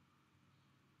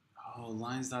 Oh,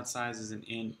 lines.size is an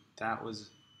int. That was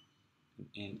an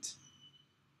int.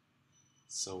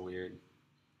 So weird.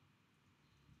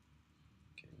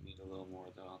 Okay, we need a little more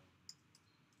though.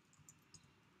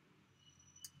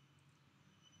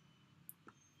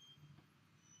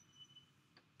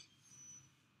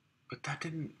 But that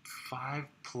didn't 5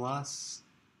 plus.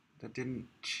 That didn't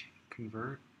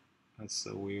convert. That's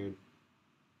so weird.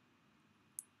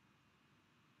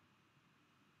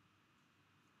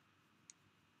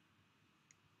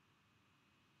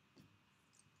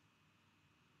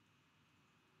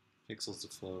 Pixels to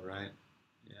float, right?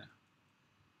 Yeah.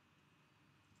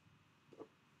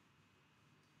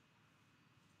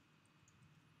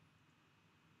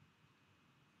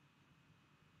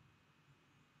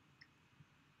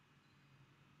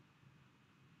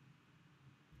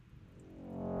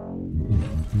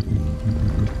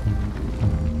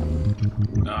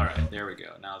 Alright, there we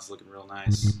go. Now it's looking real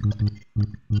nice.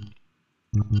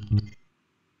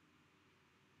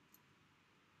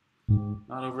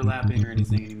 Not overlapping or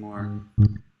anything anymore.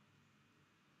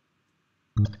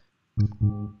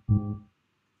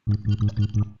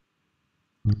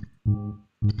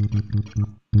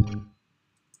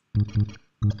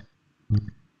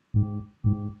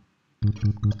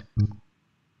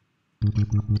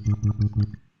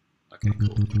 Okay,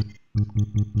 cool.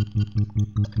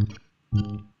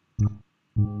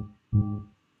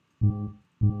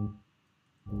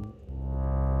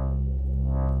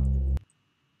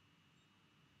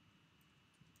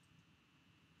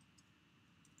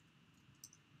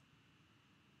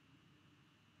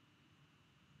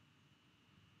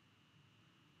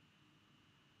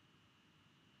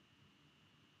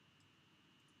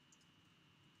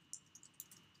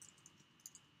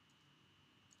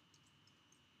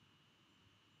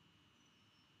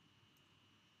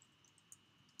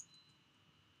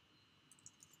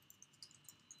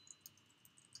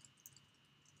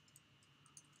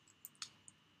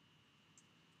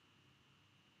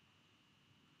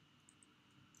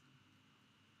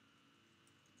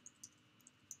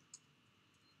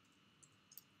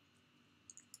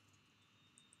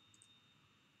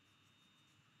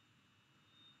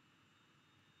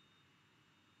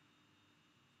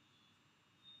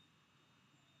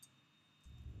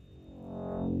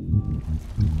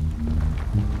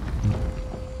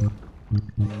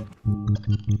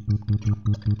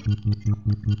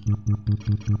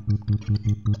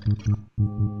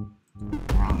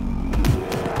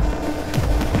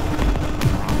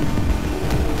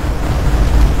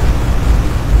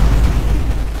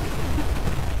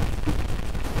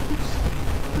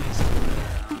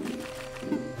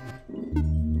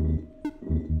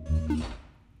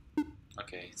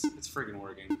 Okay, it's friggin'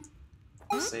 working.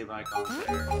 Save icon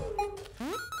there.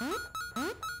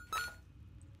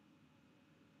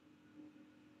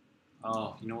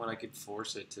 Oh, you know what? I could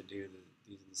force it to do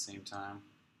these at the same time.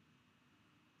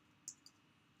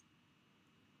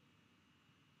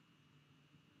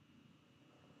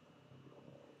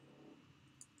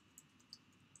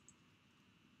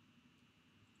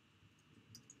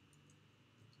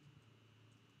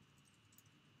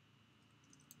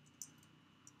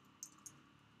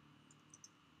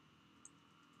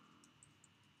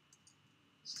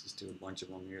 Let's just do a bunch of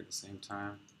them here at the same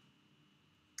time.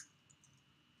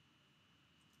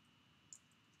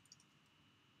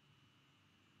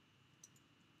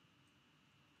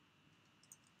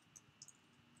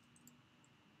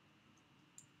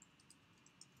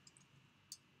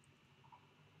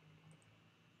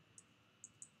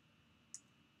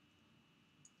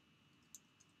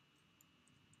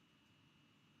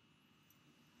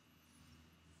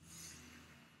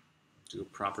 Do a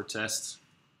proper test.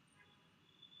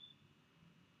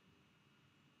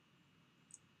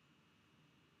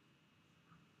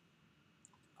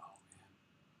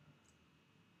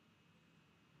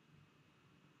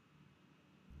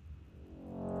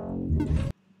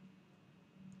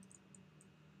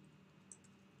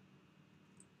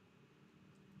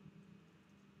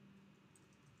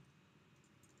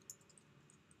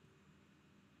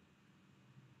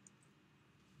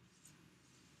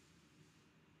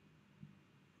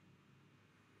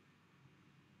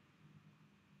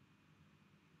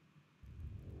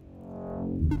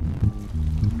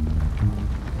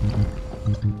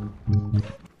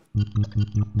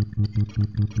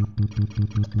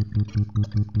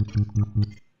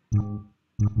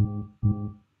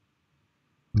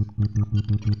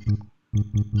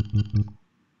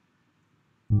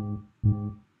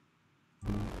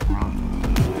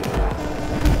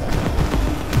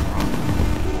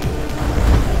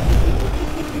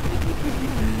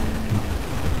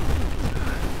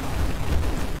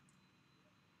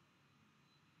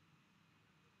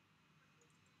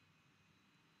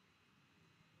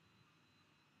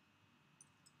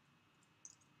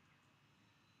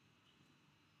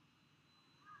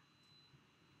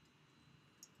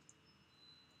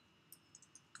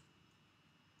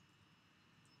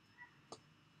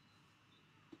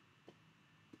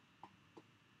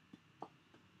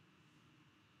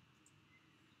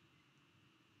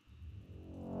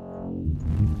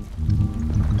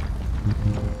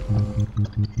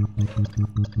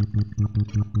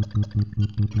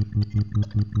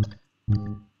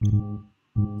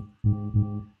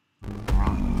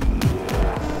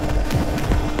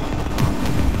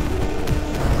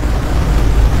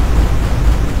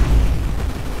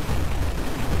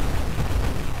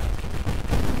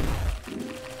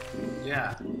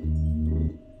 Yeah.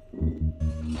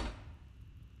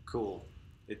 Cool.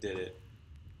 It did it.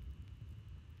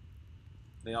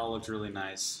 They all looked really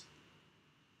nice.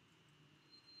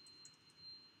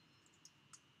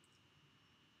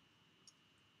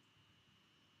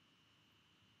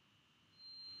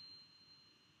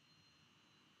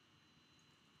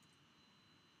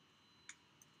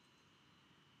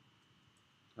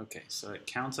 Okay, so it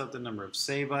counts up the number of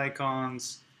save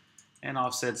icons and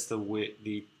offsets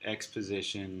the X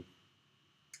position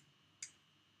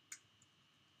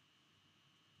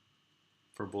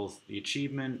for both the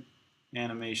achievement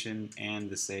animation and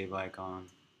the save icon.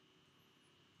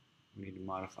 We need to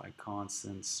modify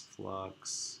constants,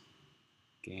 flux,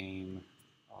 game,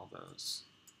 all those.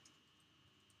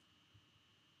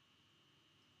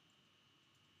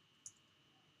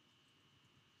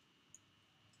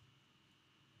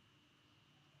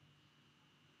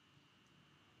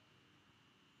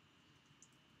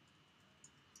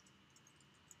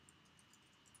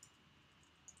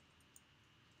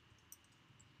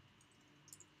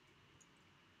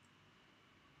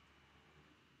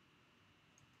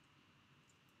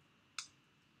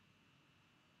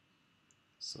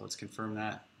 So let's confirm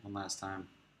that one last time.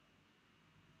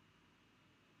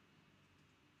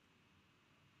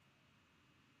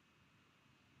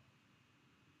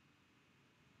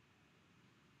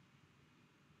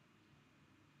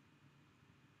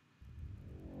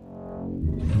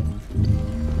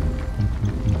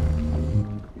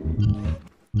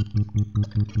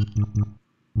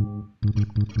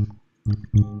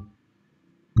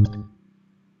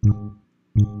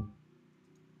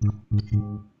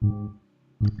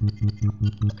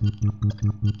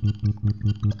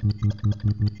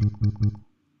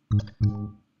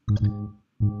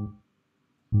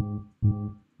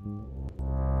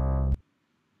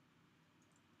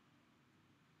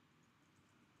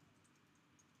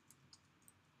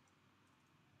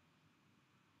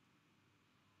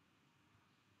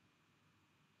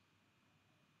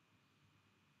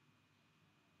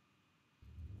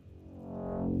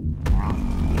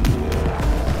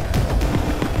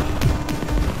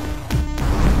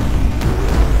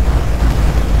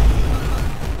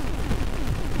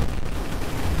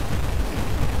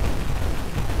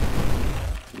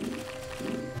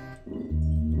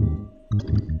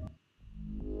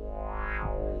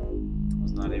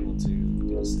 Was not able to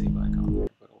get a save icon there,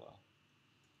 but oh well.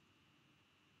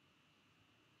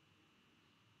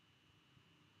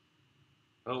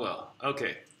 Oh well.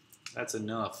 Okay, that's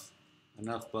enough.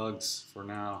 Enough bugs for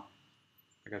now.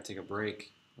 I gotta take a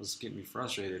break. This is getting me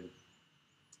frustrated.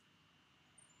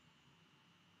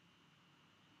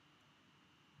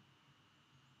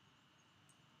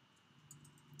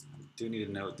 I do need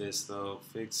to note this though.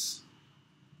 Fix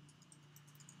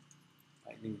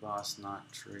lightning boss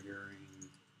not triggering.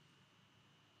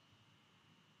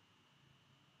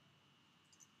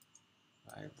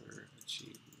 Fiber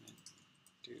achievement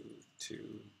due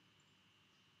to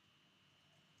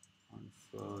on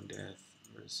foe death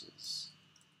versus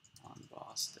on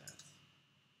boss death.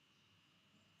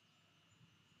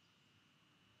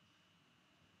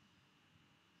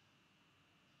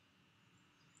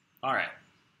 All right.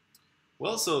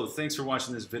 Well, so thanks for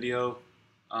watching this video.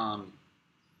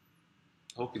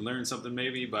 Hope you learned something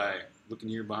maybe by looking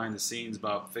here behind the scenes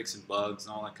about fixing bugs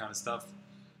and all that kind of stuff.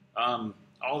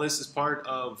 All this is part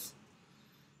of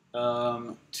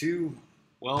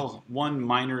one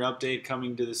minor update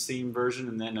coming to the Steam version,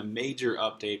 and then a major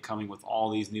update coming with all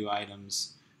these new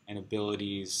items and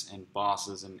abilities and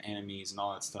bosses and enemies and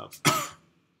all that stuff.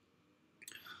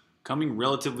 Coming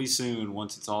relatively soon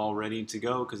once it's all ready to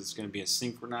go, because it's going to be a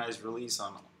synchronized release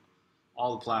on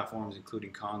all the platforms,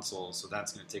 including consoles, so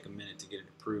that's going to take a minute to get it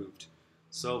approved.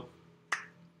 So,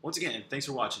 once again, thanks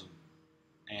for watching,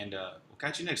 and we'll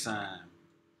catch you next time.